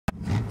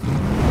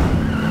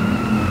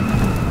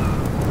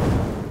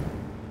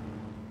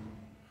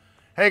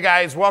Hey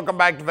guys, welcome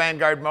back to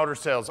Vanguard Motor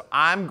Sales.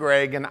 I'm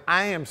Greg and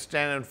I am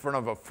standing in front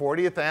of a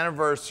 40th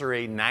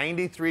anniversary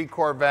 93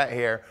 Corvette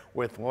here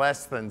with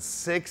less than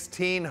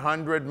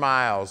 1,600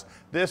 miles.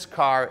 This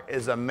car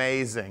is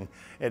amazing.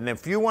 And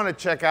if you want to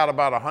check out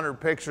about 100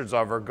 pictures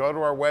of her, go to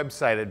our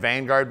website at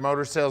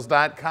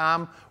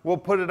vanguardmotorsales.com. We'll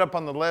put it up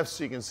on the left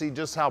so you can see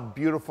just how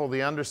beautiful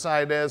the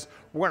underside is.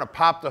 We're going to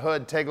pop the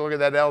hood, take a look at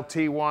that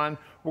LT1.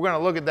 We're going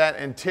to look at that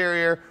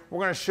interior. We're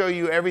going to show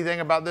you everything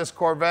about this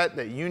Corvette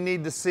that you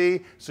need to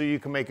see so you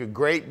can make a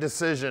great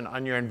decision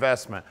on your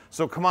investment.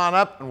 So come on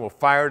up and we'll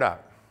fire it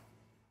up.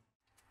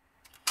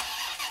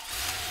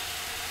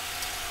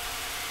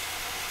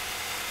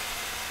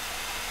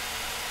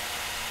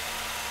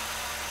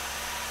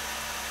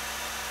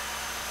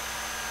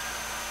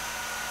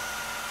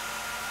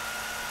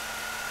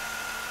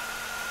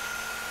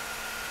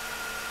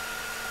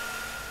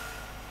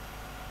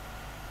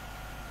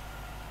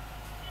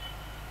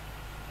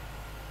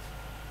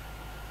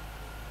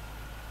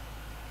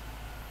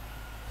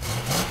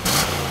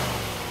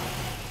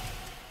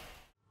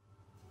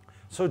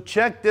 So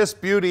check this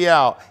beauty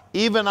out.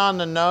 Even on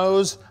the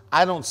nose,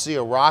 I don't see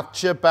a rock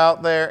chip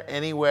out there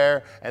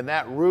anywhere, and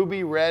that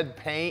ruby red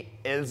paint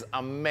is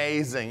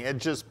amazing.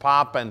 It's just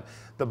popping.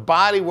 The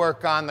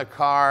bodywork on the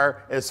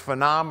car is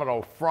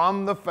phenomenal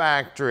from the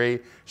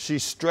factory.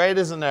 She's straight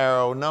as an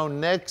arrow, no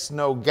nicks,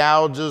 no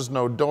gouges,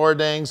 no door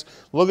dings.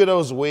 Look at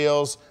those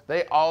wheels.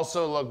 They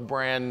also look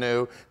brand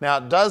new. Now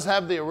it does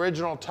have the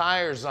original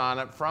tires on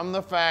it from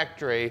the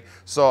factory.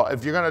 So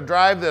if you're gonna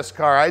drive this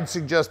car, I'd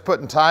suggest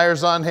putting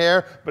tires on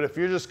here. But if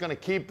you're just gonna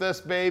keep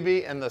this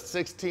baby in the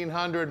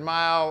 1,600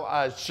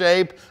 mile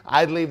shape,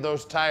 I'd leave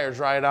those tires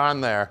right on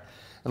there.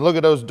 And look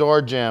at those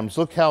door jambs.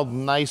 Look how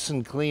nice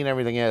and clean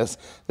everything is.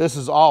 This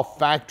is all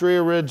factory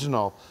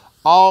original.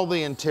 All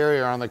the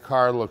interior on the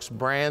car looks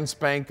brand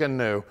spanking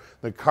new.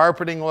 The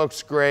carpeting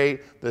looks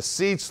great. The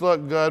seats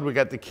look good. We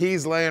got the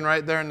keys laying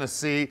right there in the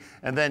seat.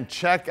 And then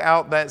check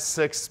out that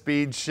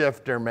 6-speed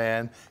shifter,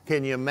 man.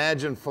 Can you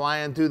imagine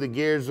flying through the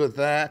gears with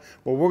that?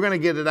 Well, we're gonna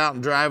get it out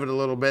and drive it a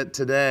little bit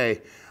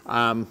today.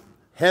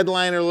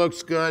 Headliner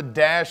looks good,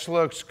 dash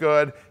looks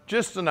good.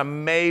 Just an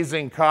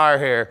amazing car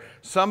here.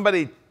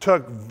 Somebody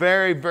took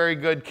very, very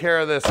good care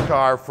of this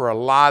car for a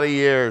lot of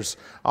years.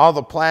 All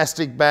the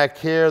plastic back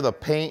here, the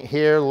paint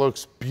here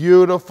looks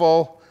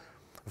beautiful.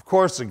 Of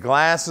course, the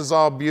glass is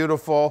all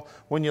beautiful.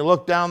 When you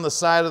look down the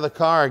side of the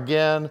car,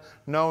 again,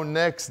 no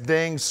nicks,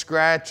 dings,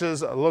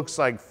 scratches. It looks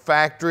like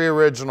factory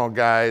original,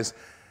 guys.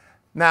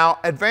 Now,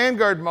 at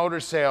Vanguard Motor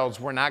Sales,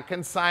 we're not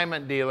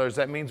consignment dealers.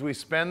 That means we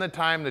spend the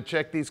time to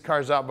check these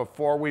cars out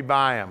before we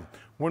buy them.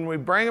 When we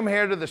bring them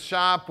here to the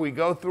shop, we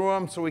go through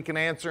them so we can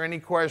answer any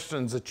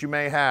questions that you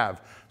may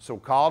have. So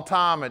call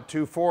Tom at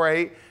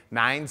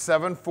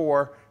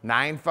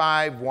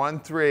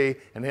 248-974-9513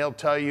 and he'll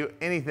tell you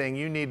anything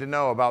you need to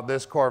know about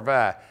this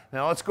Corvette.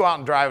 Now let's go out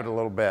and drive it a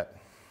little bit.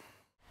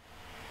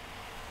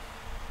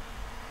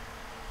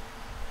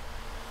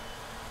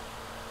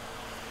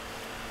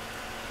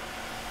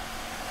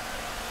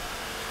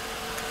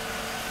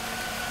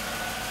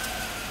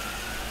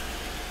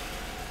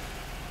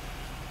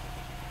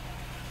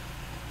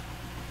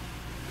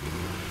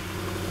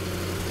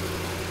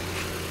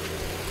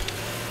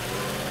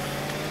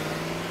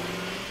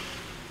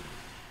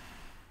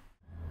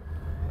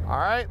 All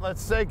right,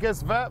 let's take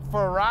this Vette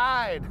for a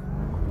ride.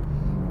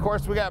 Of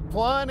course, we got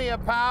plenty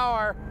of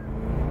power.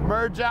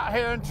 Merge out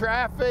here in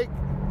traffic.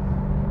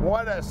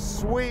 What a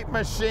sweet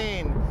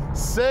machine.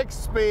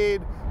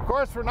 6-speed. Of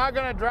course, we're not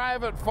gonna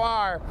drive it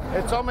far.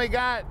 It's only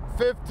got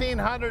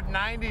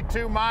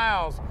 1,592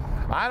 miles.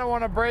 I don't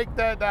wanna break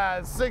that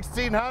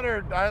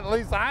 1,600, at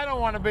least I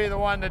don't wanna be the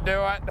one to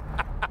do it.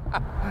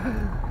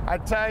 I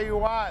tell you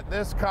what,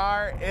 this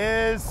car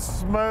is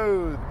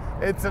smooth.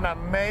 It's an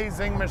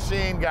amazing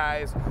machine,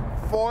 guys.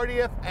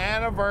 40th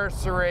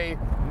anniversary,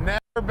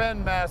 never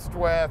been messed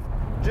with.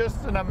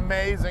 Just an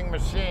amazing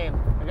machine.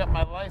 I got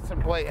my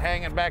license plate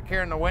hanging back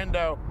here in the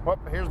window. Whoop,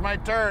 here's my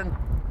turn.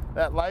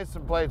 That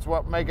license plate's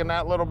what making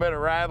that little bit of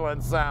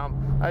rattling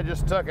sound. I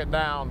just took it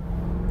down.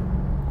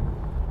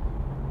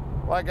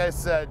 Like I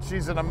said,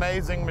 she's an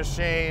amazing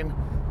machine.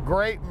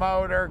 Great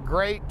motor,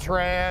 great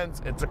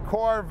trans. It's a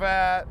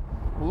Corvette.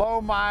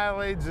 Low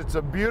mileage, it's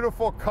a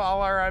beautiful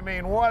color. I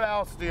mean, what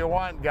else do you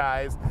want,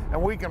 guys?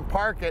 And we can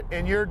park it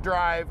in your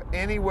drive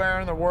anywhere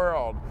in the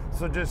world.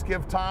 So just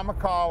give Tom a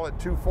call at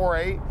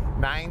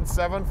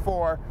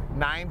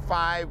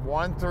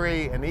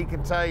 248-974-9513 and he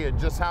can tell you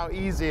just how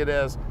easy it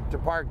is to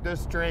park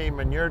this dream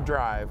in your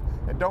drive.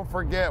 And don't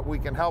forget, we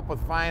can help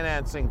with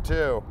financing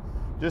too.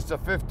 Just a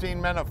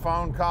 15-minute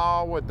phone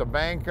call with the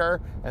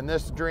banker and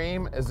this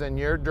dream is in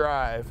your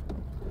drive.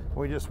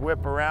 We just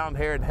whip around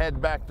here and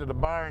head back to the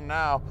barn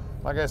now.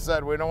 Like I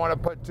said, we don't want to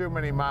put too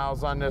many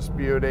miles on this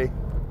beauty.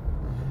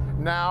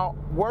 Now,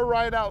 we're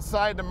right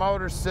outside the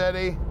Motor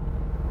City.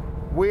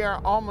 We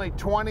are only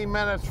 20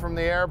 minutes from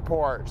the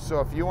airport. So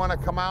if you want to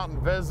come out and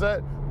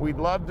visit, We'd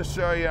love to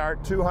show you our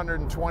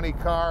 220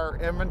 car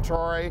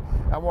inventory,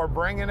 and we're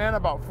bringing in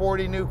about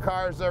 40 new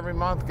cars every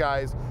month,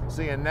 guys.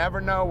 So you never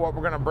know what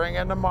we're gonna bring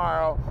in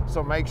tomorrow.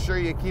 So make sure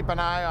you keep an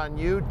eye on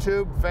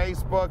YouTube,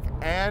 Facebook,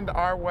 and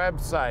our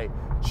website.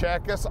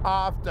 Check us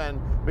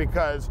often,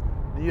 because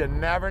you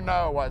never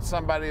know what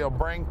somebody will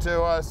bring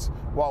to us,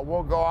 what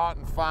we'll go out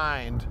and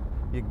find.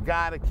 You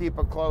gotta keep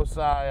a close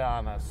eye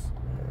on us.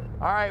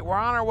 All right, we're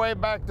on our way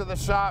back to the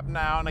shop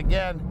now, and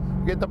again,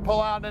 get to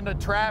pull out into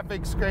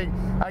traffic screen.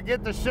 I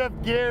get to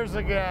shift gears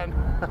again.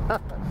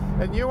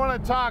 And you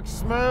want to talk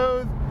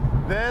smooth?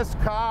 This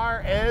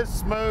car is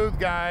smooth,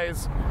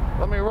 guys.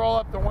 Let me roll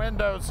up the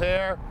windows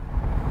here.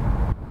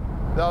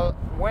 The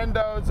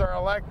windows are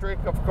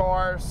electric, of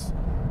course.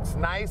 It's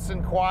nice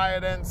and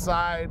quiet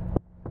inside.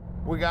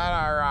 We got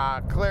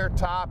our clear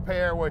top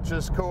here, which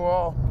is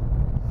cool.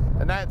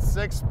 And that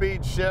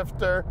 6-speed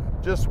shifter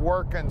just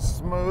working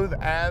smooth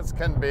as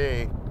can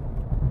be.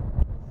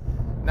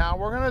 Now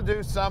we're gonna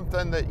do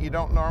something that you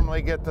don't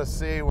normally get to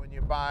see when you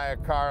buy a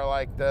car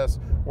like this.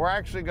 We're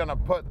actually gonna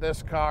put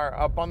this car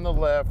up on the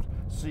lift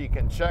so you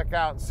can check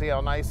out and see how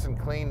nice and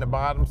clean the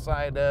bottom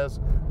side is.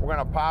 We're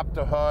gonna pop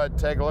the hood,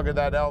 take a look at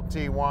that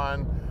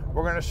LT1.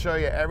 We're gonna show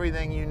you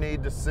everything you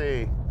need to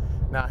see.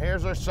 Now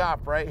here's our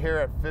shop right here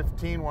at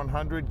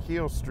 15100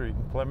 Keel Street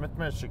in Plymouth,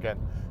 Michigan.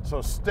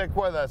 So stick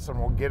with us and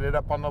we'll get it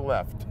up on the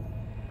lift.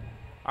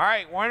 All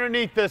right, we're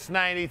underneath this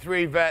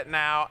 93 Vette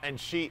now, and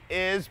she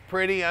is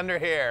pretty under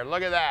here.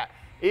 Look at that.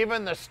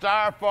 Even the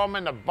styrofoam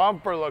in the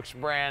bumper looks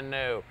brand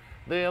new.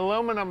 The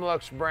aluminum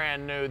looks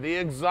brand new. The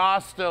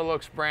exhaust still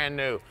looks brand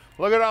new.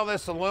 Look at all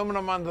this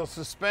aluminum on the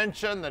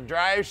suspension, the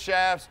drive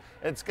shafts.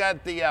 It's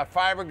got the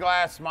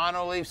fiberglass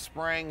monoleaf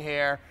spring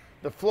here.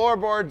 The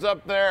floorboards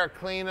up there are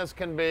clean as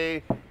can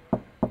be.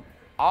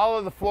 All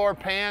of the floor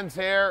pans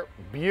here,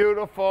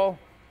 beautiful.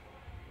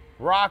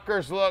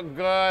 Rockers look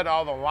good,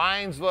 all the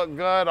lines look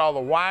good, all the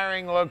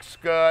wiring looks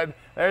good.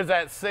 There's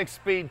that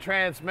 6-speed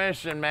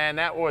transmission, man.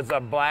 That was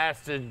a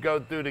blast to go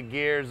through the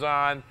gears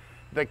on.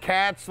 The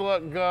cats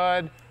look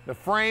good. The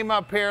frame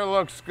up here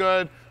looks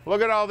good.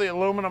 Look at all the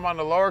aluminum on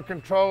the lower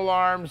control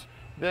arms.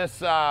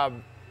 This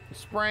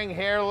spring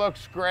here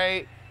looks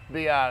great.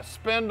 The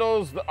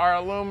spindles are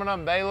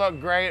aluminum, they look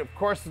great. Of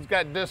course, it's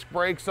got disc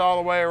brakes all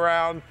the way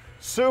around.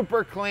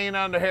 Super clean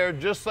under here,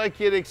 just like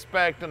you'd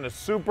expect in a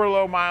super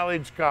low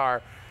mileage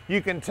car. You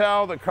can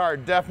tell the car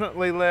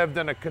definitely lived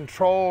in a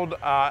controlled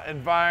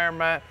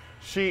environment.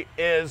 She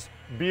is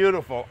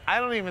beautiful.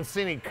 I don't even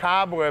see any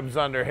cobwebs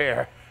under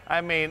here.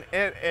 I mean,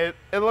 it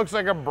looks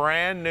like a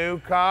brand new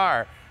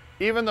car.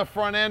 Even the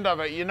front end of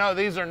it, you know,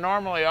 these are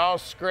normally all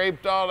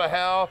scraped all to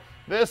hell.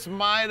 This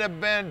might have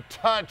been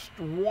touched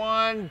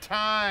one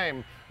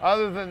time.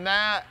 Other than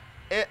that,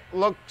 it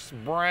looks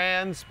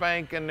brand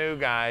spanking new,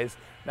 guys.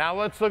 Now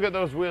let's look at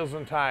those wheels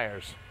and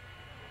tires.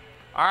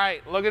 All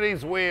right, look at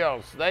these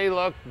wheels. They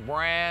look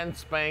brand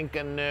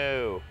spanking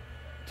new.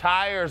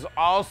 Tires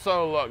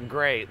also look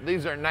great.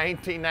 These are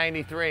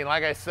 1993.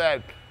 Like I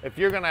said, if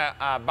you're gonna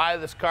buy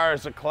this car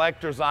as a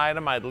collector's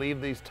item, I'd leave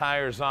these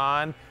tires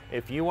on.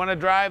 If you wanna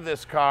drive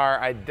this car,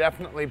 I'd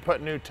definitely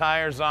put new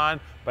tires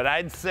on, but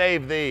I'd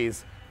save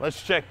these.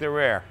 Let's check the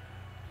rear.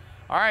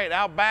 All right,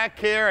 out back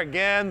here,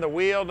 again, the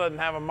wheel doesn't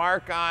have a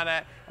mark on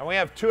it, and we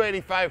have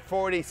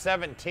 285/40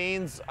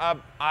 17s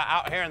up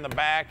out here in the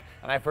back,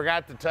 and I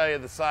forgot to tell you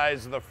the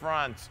size of the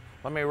fronts.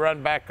 Let me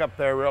run back up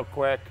there real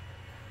quick.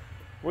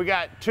 We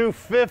got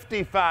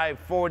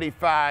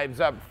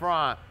 255/45s up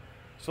front.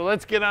 So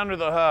let's get under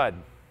the hood.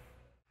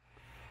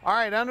 All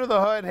right, under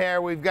the hood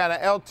here, we've got an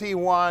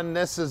LT1.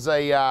 This is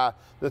the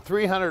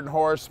 300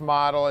 horse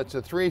model. It's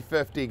a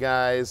 350,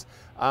 guys.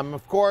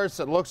 Of course,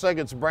 it looks like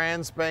it's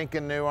brand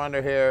spanking new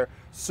under here.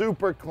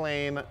 Super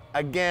clean.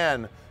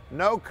 Again,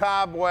 no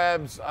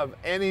cobwebs of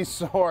any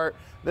sort.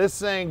 This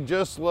thing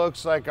just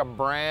looks like a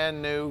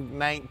brand new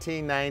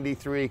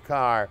 1993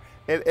 car.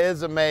 It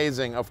is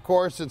amazing. Of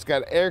course, it's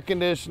got air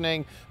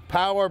conditioning,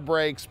 power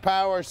brakes,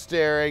 power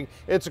steering.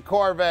 It's a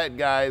Corvette,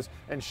 guys,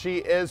 and she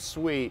is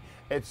sweet.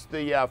 It's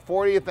the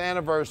 40th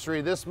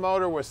anniversary. This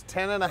motor was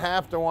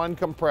 10.5 to 1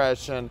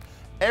 compression.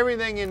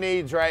 Everything you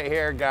need's right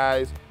here,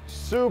 guys.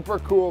 Super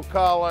cool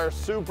color,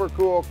 super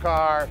cool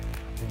car,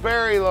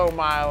 very low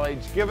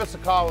mileage. Give us a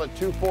call at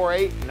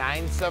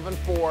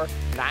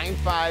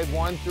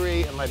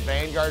 248-974-9513 and let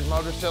Vanguard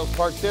Motor Sales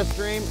park this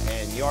dream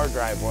in your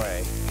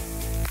driveway.